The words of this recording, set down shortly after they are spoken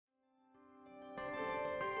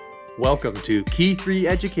Welcome to Key 3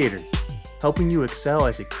 Educators, helping you excel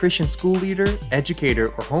as a Christian school leader, educator,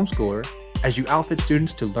 or homeschooler as you outfit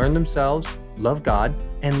students to learn themselves, love God,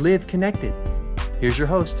 and live connected. Here's your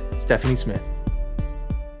host, Stephanie Smith.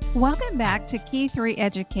 Welcome back to Key 3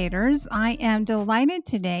 Educators. I am delighted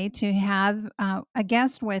today to have a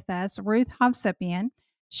guest with us, Ruth Hovsepian.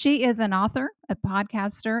 She is an author, a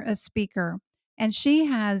podcaster, a speaker, and she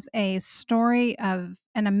has a story of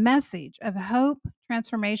and a message of hope,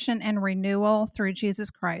 transformation, and renewal through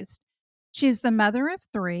Jesus Christ. She's the mother of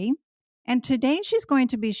 3, and today she's going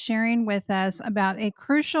to be sharing with us about a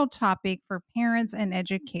crucial topic for parents and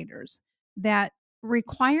educators that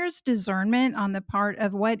requires discernment on the part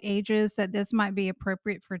of what ages that this might be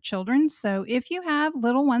appropriate for children. So if you have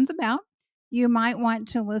little ones about, you might want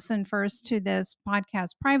to listen first to this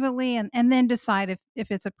podcast privately and then decide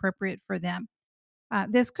if it's appropriate for them.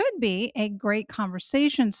 This could be a great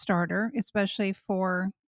conversation starter, especially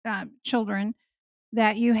for children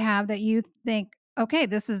that you have that you think, okay,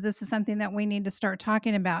 this is something that we need to start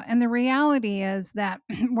talking about. And the reality is that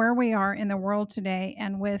where we are in the world today,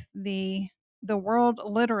 and with the world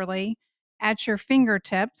literally at your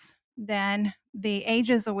fingertips, then the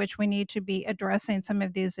ages at which we need to be addressing some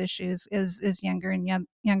of these issues is younger and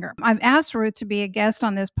younger. I've asked Ruth to be a guest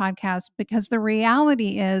on this podcast because the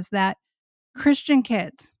reality is that Christian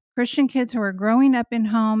kids who are growing up in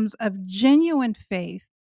homes of genuine faith,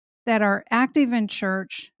 that are active in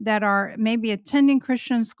church, that are maybe attending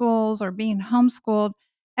Christian schools or being homeschooled,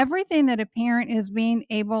 everything that a parent is being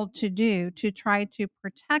able to do to try to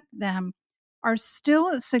protect them are still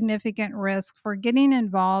at significant risk for getting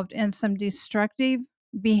involved in some destructive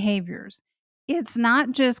behaviors. It's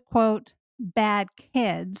not just, quote, bad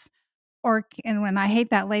kids, and when I hate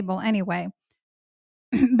that label anyway,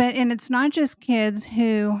 and it's not just kids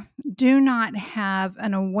who do not have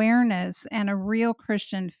an awareness and a real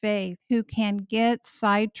Christian faith who can get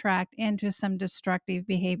sidetracked into some destructive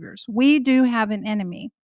behaviors. We do have an enemy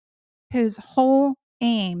whose whole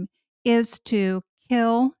aim is to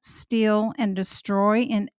kill, steal, and destroy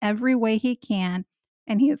in every way he can.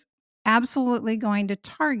 And he is absolutely going to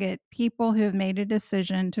target people who have made a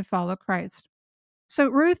decision to follow Christ. So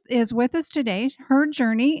Ruth is with us today. Her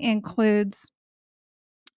journey includes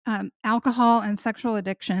alcohol and sexual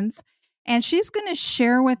addictions. And she's going to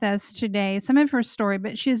share with us today some of her story,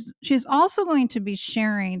 but she's also going to be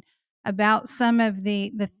sharing about some of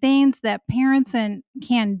the things that parents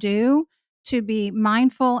can do to be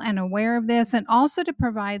mindful and aware of this, and also to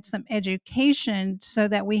provide some education so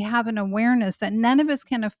that we have an awareness that none of us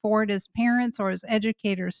can afford as parents or as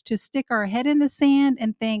educators to stick our head in the sand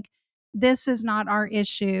and think this is not our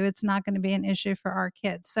issue. It's not going to be an issue for our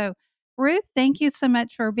kids. So Ruth, thank you so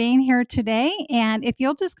much for being here today. And if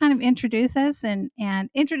you'll just kind of introduce us and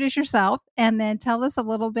introduce yourself, and then tell us a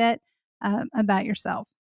little bit about yourself.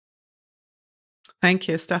 Thank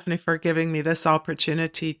you, Stephanie, for giving me this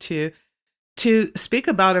opportunity to speak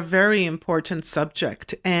about a very important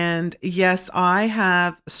subject. And yes, I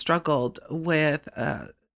have struggled with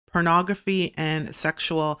pornography and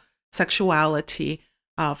sexuality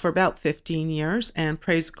for about 15 years. And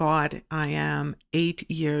praise God, I am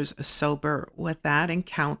 8 years sober with that and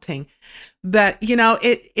counting. But,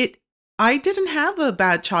 I didn't have a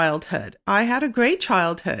bad childhood. I had a great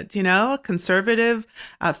childhood, a conservative,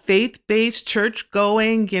 faith-based church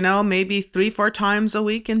going, maybe 3-4 times a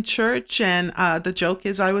week in church. And the joke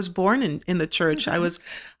is I was born in the church. I was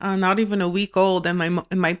not even a week old, and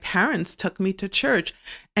my parents took me to church.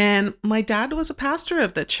 And my dad was a pastor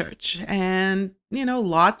of the church, and,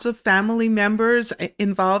 lots of family members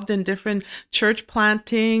involved in different church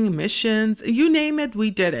planting, missions, you name it,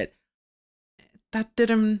 we did it. That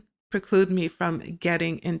didn't preclude me from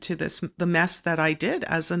getting into the mess that I did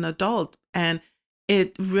as an adult. And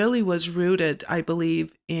it really was rooted, I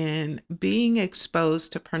believe, in being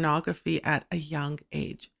exposed to pornography at a young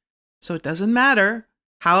age. So it doesn't matter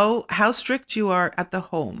how strict you are at the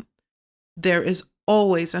home. There is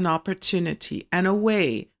always an opportunity and a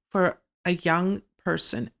way for a young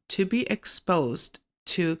person to be exposed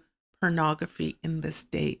to pornography in this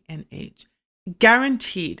day and age.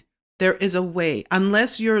 Guaranteed. There is a way,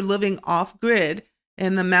 unless you're living off grid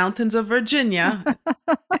in the mountains of Virginia,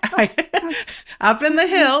 up in the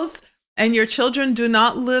hills, and your children do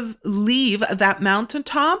not leave that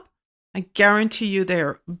mountaintop. I guarantee you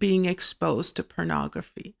they're being exposed to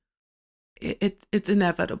pornography. It's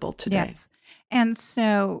inevitable today. Yes. And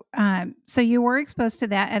so you were exposed to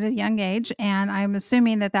that at a young age, and I'm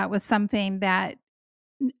assuming that was something that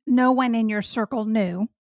no one in your circle knew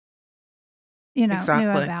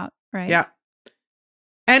Exactly. about, right? Yeah.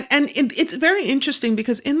 It's very interesting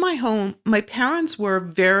because in my home, my parents were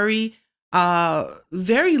very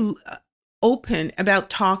open about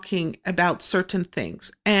talking about certain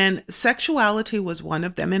things, and sexuality was one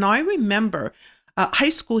of them. And I remember high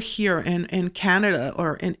school here in Canada,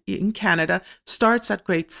 or in Canada, starts at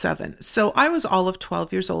grade 7. So I was all of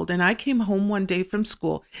 12 years old, and I came home one day from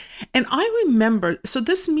school, and I remember. So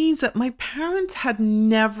this means that my parents had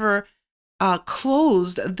never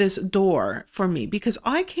closed this door for me, because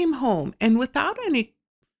I came home and without any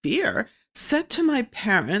fear said to my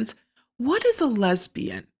parents, "What is a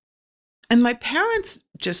lesbian?" And my parents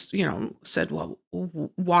just, said, "Well,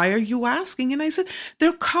 why are you asking?" And I said,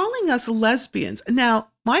 "They're calling us lesbians." Now,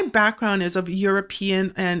 my background is of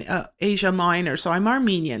European and Asia Minor, so I'm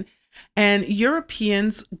Armenian. And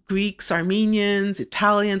Europeans, Greeks, Armenians,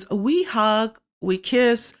 Italians, we hug, we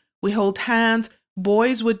kiss, we hold hands.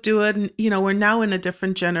 Boys would do it. And, we're now in a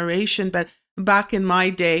different generation, but back in my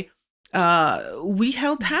day, we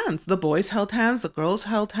held hands. The boys held hands, the girls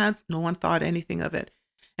held hands. No one thought anything of it.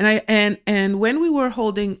 And when we were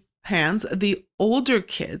holding hands, the older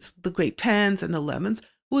kids, the grade 10s and 11s,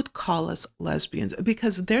 would call us lesbians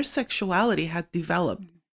because their sexuality had developed.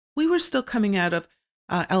 We were still coming out of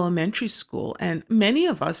elementary school, and many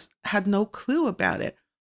of us had no clue about it.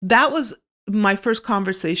 That was my first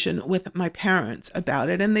conversation with my parents about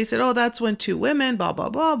it. And they said, "Oh, that's when two women, blah, blah,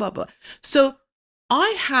 blah, blah, blah." So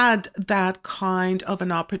I had that kind of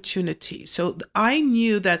an opportunity. So I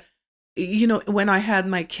knew that, when I had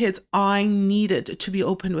my kids, I needed to be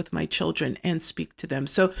open with my children and speak to them.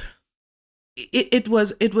 So it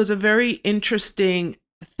was a very interesting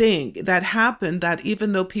thing that happened, that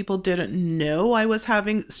even though people didn't know I was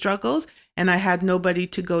having struggles and I had nobody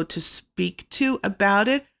to go to speak to about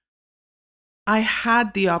it, I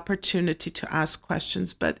had the opportunity to ask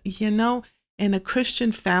questions. But, in a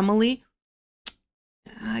Christian family,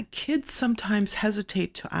 kids sometimes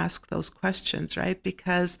hesitate to ask those questions, right?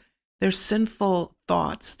 Because there's sinful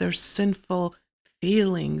thoughts, there's sinful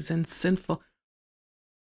feelings and sinful,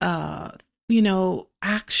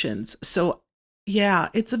 actions. So, yeah,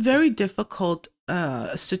 it's a very difficult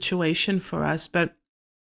situation for us. But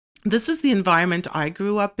this is the environment I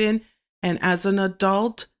grew up in. And as an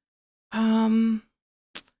adult,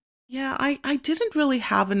 I didn't really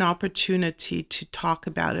have an opportunity to talk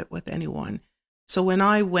about it with anyone. So when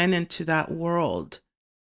I went into that world,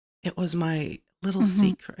 it was my little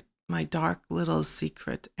secret, my dark little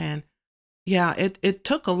secret. And yeah, it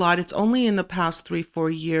took a lot. It's only in the past 3-4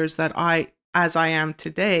 years that as I am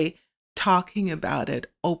today, talking about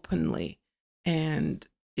it openly. And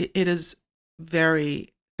it is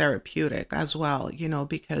very therapeutic as well,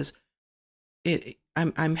 because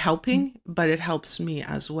I'm helping, but it helps me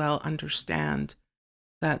as well understand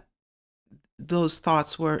that those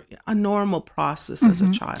thoughts were a normal process as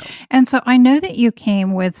a child. And so I know that you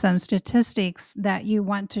came with some statistics that you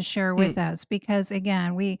want to share with us, because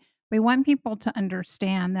again, we want people to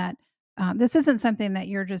understand that this isn't something that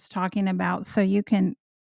you're just talking about so you can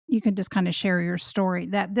just kind of share your story.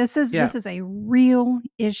 That this is a real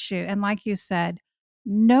issue, and like you said,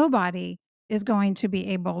 nobody is going to be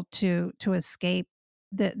able to escape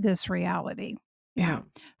this reality. Yeah.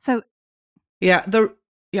 So yeah,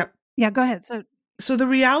 go ahead. So the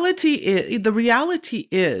reality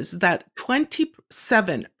is that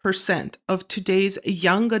 27% of today's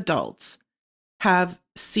young adults have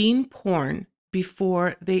seen porn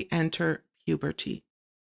before they enter puberty.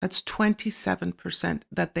 That's 27%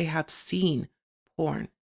 that they have seen porn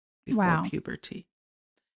before puberty.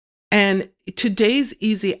 And today's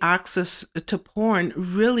easy access to porn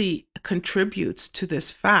really contributes to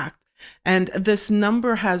this fact. And this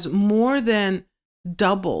number has more than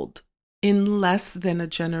doubled in less than a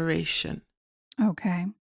generation. Okay.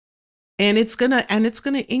 And it's gonna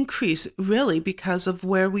increase really because of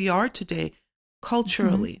where we are today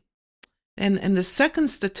culturally. And the second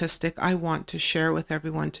statistic I want to share with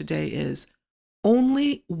everyone today is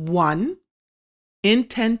only 1 in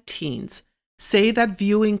 10 teens say that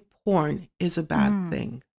viewing porn is a bad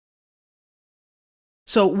thing.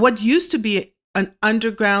 So what used to be an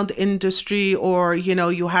underground industry, or,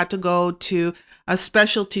 you had to go to a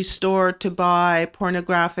specialty store to buy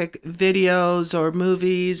pornographic videos or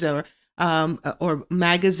movies or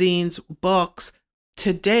magazines, books,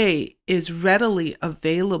 today is readily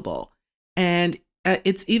available. And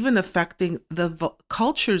it's even affecting the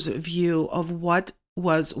culture's view of what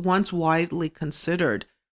was once widely considered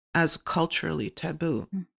as culturally taboo.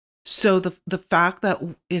 So the fact that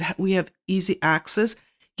we have easy access,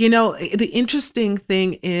 the interesting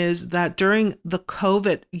thing is that during the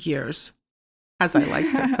COVID years, as I like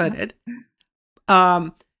to put it,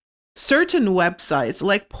 certain websites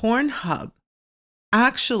like Pornhub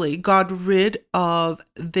actually got rid of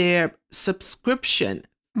their subscription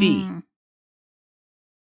fee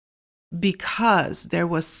because there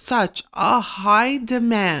was such a high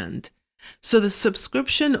demand. So the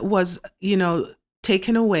subscription was,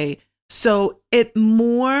 taken away. So it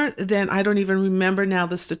more than, I don't even remember now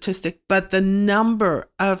the statistic, but the number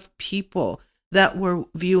of people that were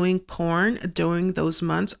viewing porn during those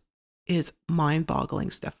months is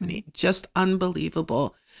mind-boggling, Stephanie. Just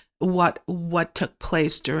unbelievable what took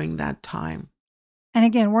place during that time. And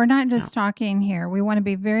again, we're not just talking here. We want to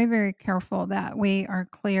be very, very careful that we are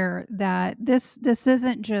clear that this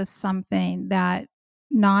isn't just something that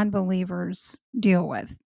non-believers deal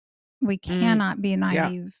with. We cannot be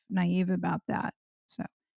naive about that. So,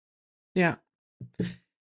 yeah.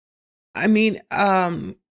 I mean,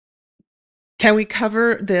 can we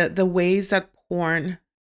cover the ways that porn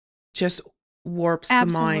just warps the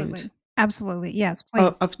mind? Absolutely. Yes,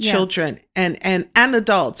 please. Of children and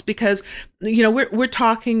adults, because we're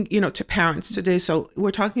talking to parents today, so we're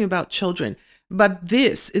talking about children, but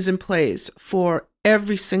this is in place for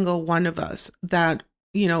every single one of us that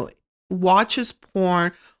watches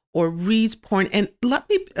porn or reads porn. And let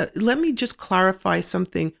me just clarify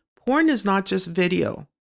something. Porn is not just video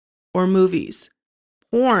or movies.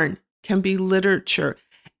 Porn can be literature.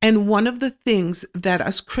 And one of the things that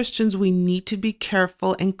as Christians we need to be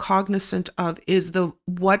careful and cognizant of is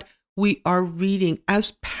what we are reading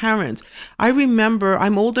as parents.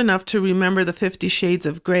 I'm old enough to remember the 50 Shades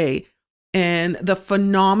of Grey and the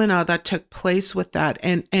phenomena that took place with that.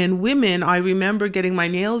 And women, I remember getting my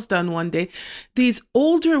nails done one day. These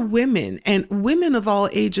older women and women of all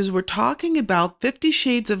ages were talking about 50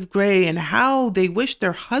 Shades of Grey and how they wished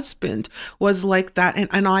their husband was like that.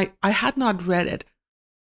 And I had not read it.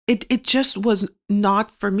 It just was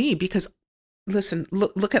not for me because, listen,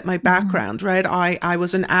 look at my background, right? I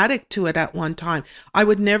was an addict to it at one time. I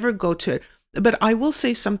would never go to it. But I will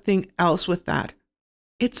say something else with that.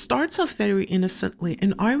 It starts off very innocently.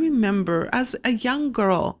 And I remember as a young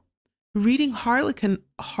girl reading Harlequin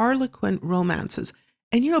romances.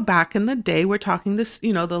 And, back in the day, we're talking this,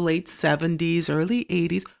 the late 70s, early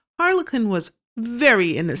 80s, Harlequin was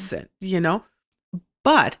very innocent,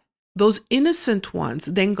 but those innocent ones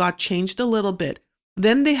then got changed a little bit.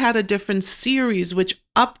 Then they had a different series which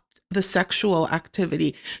upped the sexual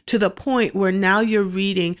activity to the point where now you're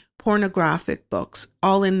reading pornographic books,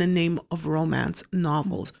 all in the name of romance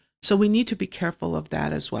novels. So we need to be careful of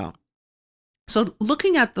that as well. So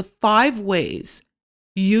looking at the 5 ways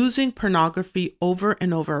using pornography over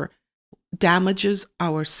and over damages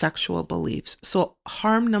our sexual beliefs. So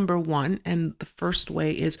harm number 1, and the first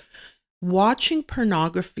way is watching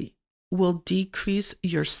pornography will decrease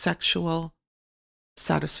your sexual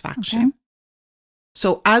satisfaction. Okay.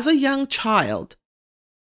 So as a young child,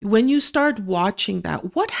 when you start watching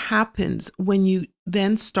that, what happens when you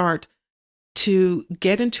then start to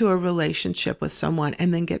get into a relationship with someone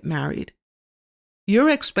and then get married? Your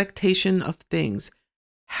expectation of things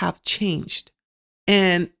have changed.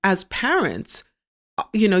 And as parents,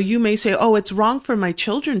 you may say, oh, it's wrong for my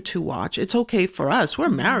children to watch. It's okay for us. We're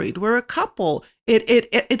married. We're a couple.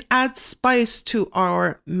 It adds spice to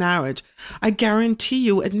our marriage. I guarantee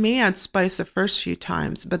you it may add spice the first few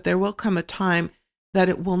times, but there will come a time that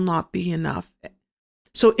it will not be enough.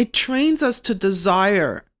 So it trains us to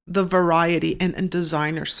desire the variety and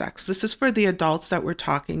designer sex. This is for the adults that we're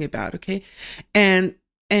talking about, okay? And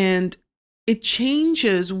it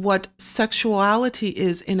changes what sexuality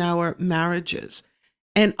is in our marriages.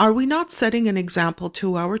 And are we not setting an example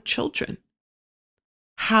to our children?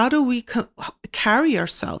 How do we carry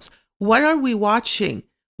ourselves? What are we watching?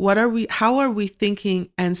 How are we thinking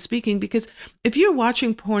and speaking? Because if you're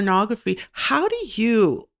watching pornography, how do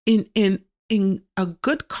you, in a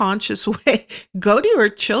good conscious way, go to your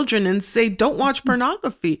children and say, don't watch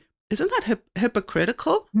pornography? Isn't that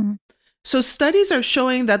hypocritical? Mm-hmm. So studies are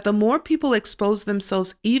showing that the more people expose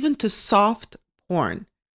themselves even to soft porn,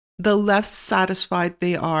 the less satisfied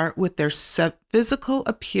they are with their physical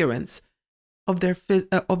appearance of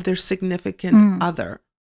their significant other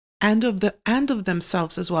and of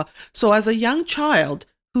themselves as well. So as a young child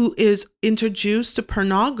who is introduced to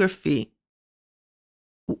pornography,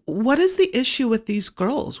 what is the issue with these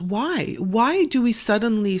girls? Why do we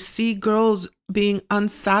suddenly see girls being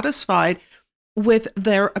unsatisfied with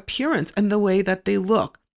their appearance and the way that they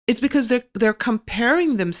look? It's because they're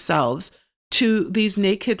comparing themselves to these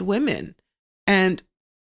naked women, and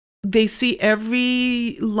they see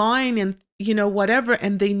every line and whatever,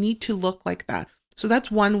 and they need to look like that. So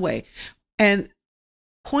that's one way. And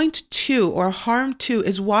point 2 or harm 2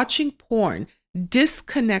 is watching porn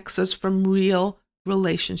disconnects us from real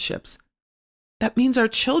relationships. That means our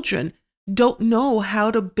children don't know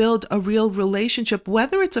how to build a real relationship,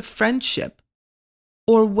 whether it's a friendship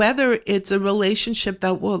or whether it's a relationship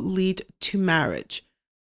that will lead to marriage.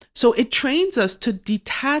 So it trains us to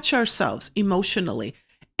detach ourselves emotionally.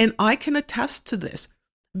 And I can attest to this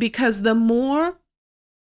because the more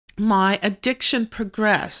my addiction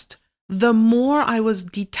progressed, the more I was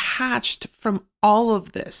detached from all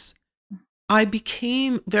of this. I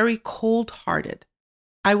became very cold-hearted.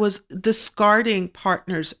 I was discarding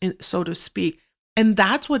partners, so to speak. And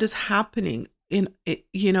that's what is happening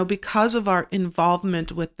because of our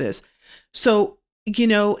involvement with this. So,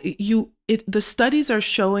 the studies are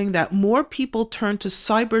showing that more people turn to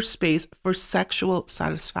cyberspace for sexual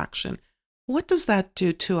satisfaction. What does that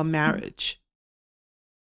do to a marriage?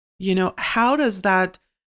 How does that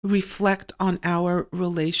reflect on our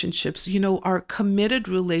relationships? Our committed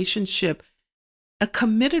relationship, a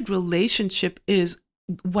committed relationship is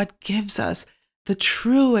what gives us the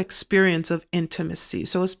true experience of intimacy.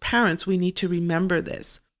 So as parents, we need to remember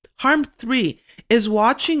this. Harm 3 is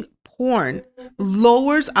watching porn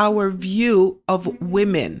lowers our view of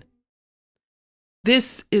women.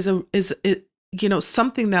 This is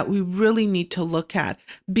something that we really need to look at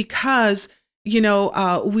because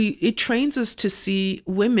it trains us to see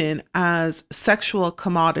women as sexual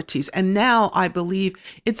commodities. And now I believe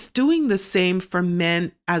it's doing the same for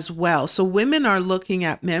men as well. So women are looking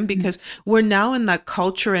at men because we're now in that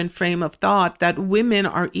culture and frame of thought that women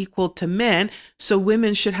are equal to men. So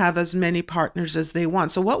women should have as many partners as they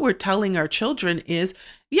want. So what we're telling our children is,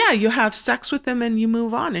 yeah, you have sex with them and you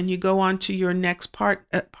move on and you go on to your next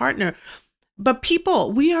partner. But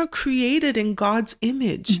people, we are created in God's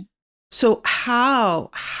image. So how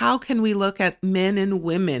can we look at men and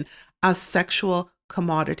women as sexual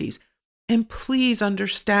commodities? And please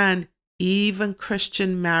understand, even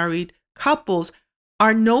Christian married couples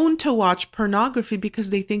are known to watch pornography because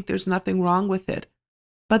they think there's nothing wrong with it.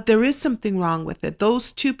 But there is something wrong with it.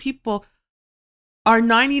 Those two people are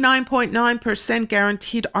 99.9%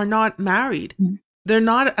 guaranteed are not married. They're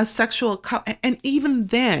not a sexual couple. And even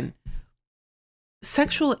then,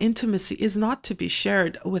 sexual intimacy is not to be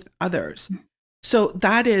shared with others. So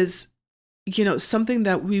that is, something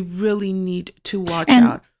that we really need to watch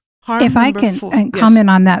out. Harm if I can 4, comment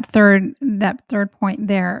on that third point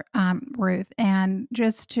there, Ruth, and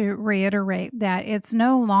just to reiterate that it's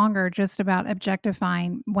no longer just about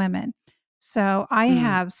objectifying women. So I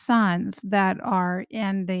have sons that are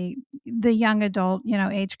in the young adult,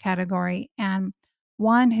 age category, and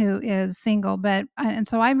one who is single. And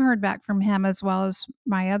so I've heard back from him as well as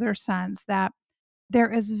my other sons that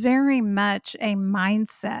there is very much a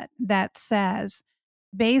mindset that says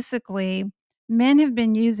basically men have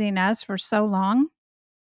been using us for so long.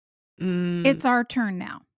 It's our turn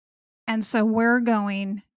now. And so we're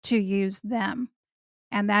going to use them.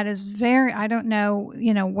 And that is I don't know,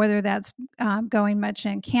 whether that's going much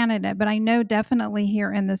in Canada, but I know definitely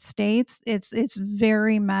here in the States, it's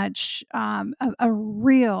very much a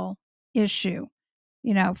real issue,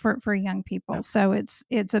 for young people. Yep. So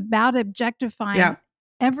it's about objectifying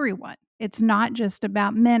everyone. It's not just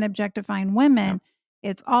about men objectifying women.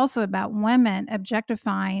 It's also about women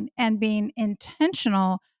objectifying and being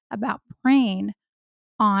intentional about preying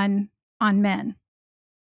on men.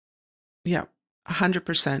 Yeah,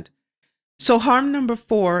 100%. So harm number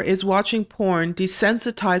 4 is watching porn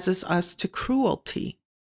desensitizes us to cruelty.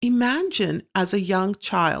 Imagine as a young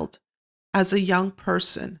child, as a young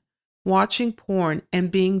person, watching porn and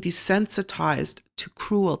being desensitized to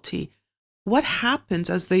cruelty. What happens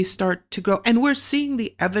as they start to grow? And we're seeing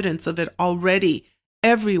the evidence of it already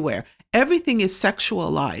everywhere. Everything is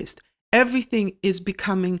sexualized. Everything is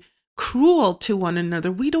becoming cruel to one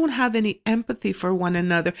another. We don't have any empathy for one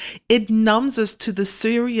another. It numbs us to the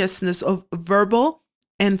seriousness of verbal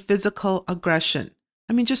and physical aggression.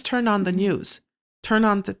 I mean, just turn on the news, turn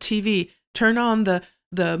on the TV, turn on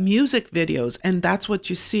the music videos, and that's what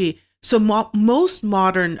you see. So most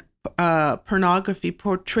modern pornography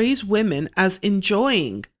portrays women as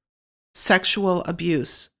enjoying sexual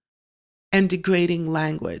abuse and degrading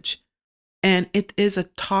language. And it is a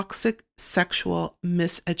toxic sexual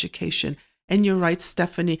miseducation. And you're right,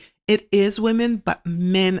 Stephanie, it is women, but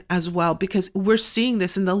men as well, because we're seeing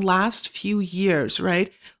this in the last few years, right?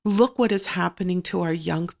 Look what is happening to our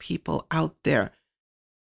young people out there.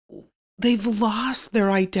 They've lost their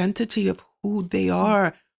identity of who they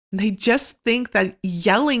are. They just think that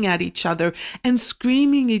yelling at each other and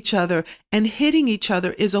screaming each other and hitting each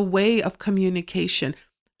other is a way of communication.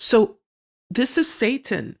 So this is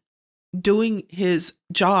Satan doing his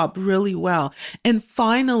job really well. And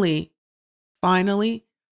finally, Finally,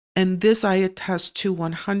 and this I attest to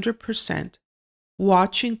 100%,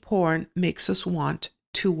 watching porn makes us want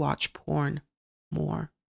to watch porn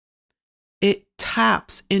more. It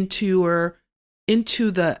taps into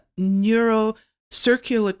the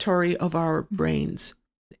neurocirculatory of our brains,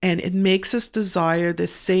 and it makes us desire the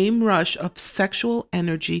same rush of sexual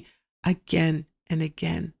energy again and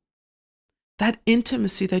again. That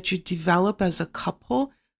intimacy that you develop as a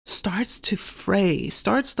couple starts to fray,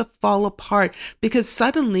 starts to fall apart, because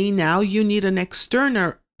suddenly now you need an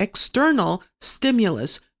external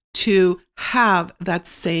stimulus to have that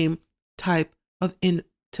same type of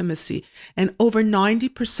intimacy. And over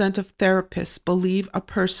 90% of therapists believe a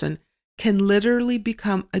person can literally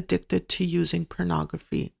become addicted to using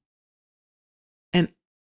pornography. And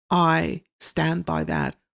I stand by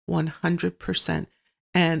that 100%.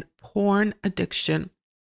 And porn addiction,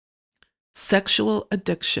 sexual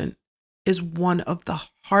addiction, is one of the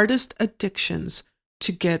hardest addictions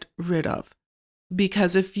to get rid of.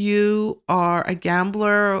 Because if you are a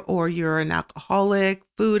gambler or you're an alcoholic,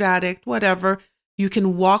 food addict, whatever, you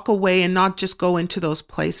can walk away and not just go into those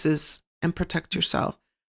places and protect yourself.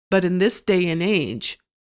 But in this day and age,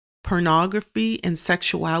 pornography and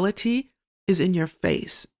sexuality is in your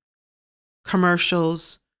face.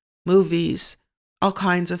 Commercials, movies, all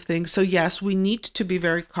kinds of things. So yes, we need to be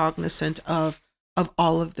very cognizant of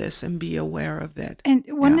all of this and be aware of it. And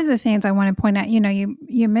one of the things I want to point out,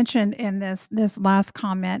 you mentioned in this last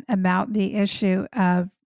comment about the issue of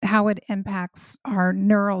how it impacts our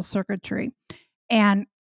neural circuitry. And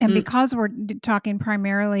because we're talking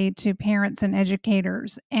primarily to parents and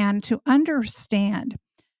educators, and to understand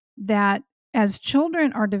that as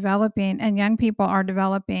children are developing and young people are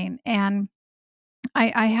developing, and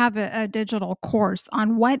I have a digital course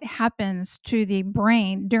on what happens to the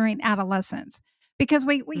brain during adolescence, because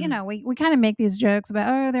we kind of make these jokes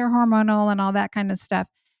about, oh, they're hormonal and all that kind of stuff.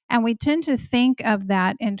 And we tend to think of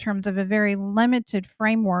that in terms of a very limited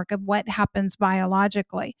framework of what happens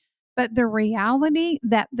biologically. But the reality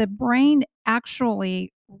that the brain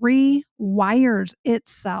actually rewires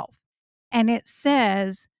itself, and it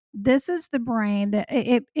says, this is the brain that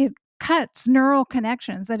it cuts neural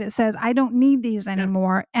connections, that it says, I don't need these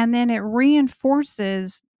anymore. And then it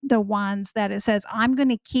reinforces the ones that it says, I'm going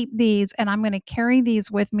to keep these and I'm going to carry these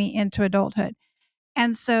with me into adulthood.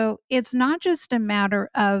 And so it's not just a matter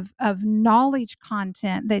of knowledge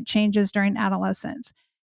content that changes during adolescence.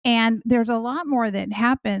 And there's a lot more that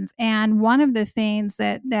happens. And one of the things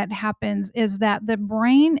that happens is that the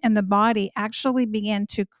brain and the body actually begin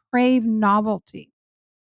to crave novelty.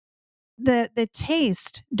 The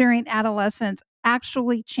taste during adolescence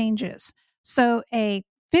actually changes. So a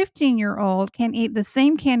 15-year-old can eat the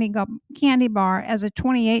same candy bar as a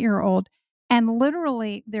 28-year-old, and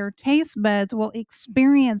literally their taste buds will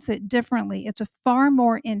experience it differently. It's a far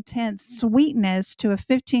more intense sweetness to a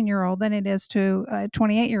 15-year-old than it is to a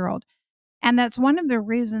 28-year-old. And that's one of the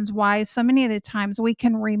reasons why so many of the times we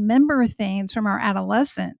can remember things from our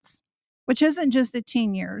adolescence, which isn't just the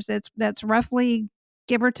teen years. That's roughly,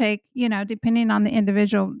 give or take, depending on the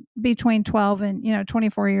individual, between 12 and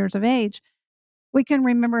 24 years of age. We can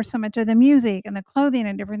remember so much of the music and the clothing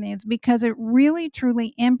and different things because it really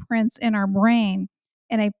truly imprints in our brain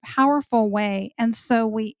in a powerful way. And so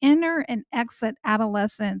we enter and exit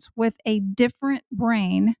adolescence with a different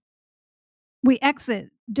brain. We exit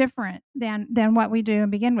different than what we do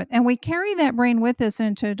and begin with. And we carry that brain with us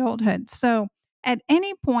into adulthood. So at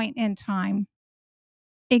any point in time,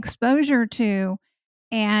 exposure to,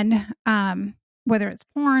 and whether it's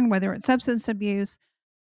porn, whether it's substance abuse,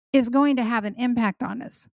 is going to have an impact on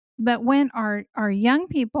us. But when our young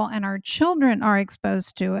people and our children are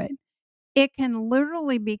exposed to it, it can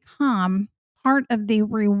literally become part of the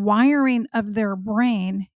rewiring of their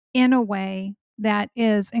brain in a way that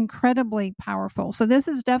is incredibly powerful. So this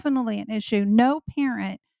is definitely an issue. No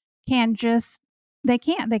parent can just they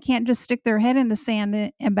can't just stick their head in the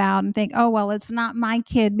sand about and think, oh, well, it's not my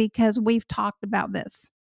kid because we've talked about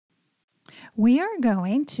this. We are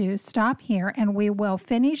going to stop here, and we will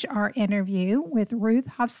finish our interview with Ruth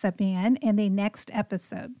Hovsepian in the next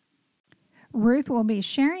episode. Ruth will be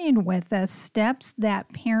sharing with us steps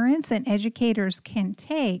that parents and educators can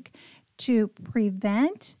take to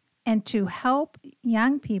prevent and to help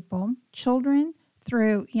young people, children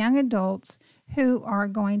through young adults who are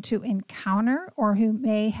going to encounter or who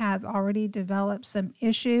may have already developed some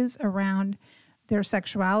issues around their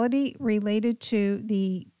sexuality related to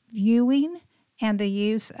the viewing and the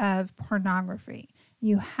use of pornography.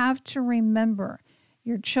 You have to remember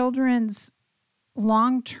your children's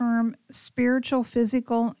long-term spiritual,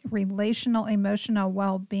 physical, relational, emotional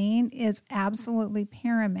well-being is absolutely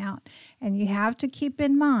paramount. And you have to keep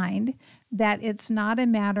in mind that it's not a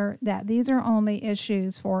matter that these are only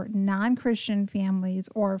issues for non-Christian families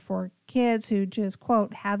or for kids who just,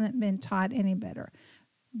 quote, haven't been taught any better.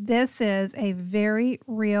 This is a very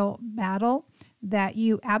real battle that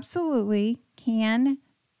you absolutely can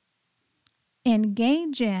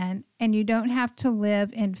engage in, and you don't have to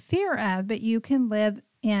live in fear of, but you can live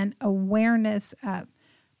in awareness of.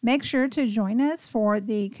 Make sure to join us for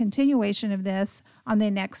the continuation of this on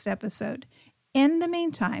the next episode. In the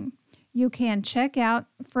meantime, you can check out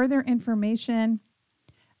further information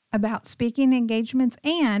about speaking engagements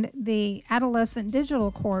and the adolescent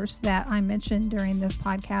digital course that I mentioned during this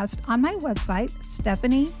podcast on my website,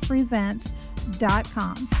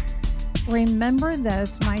 stephaniepresents.com. Remember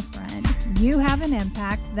this, my friend, you have an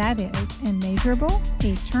impact that is immeasurable,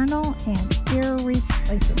 eternal, and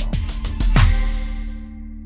irreplaceable.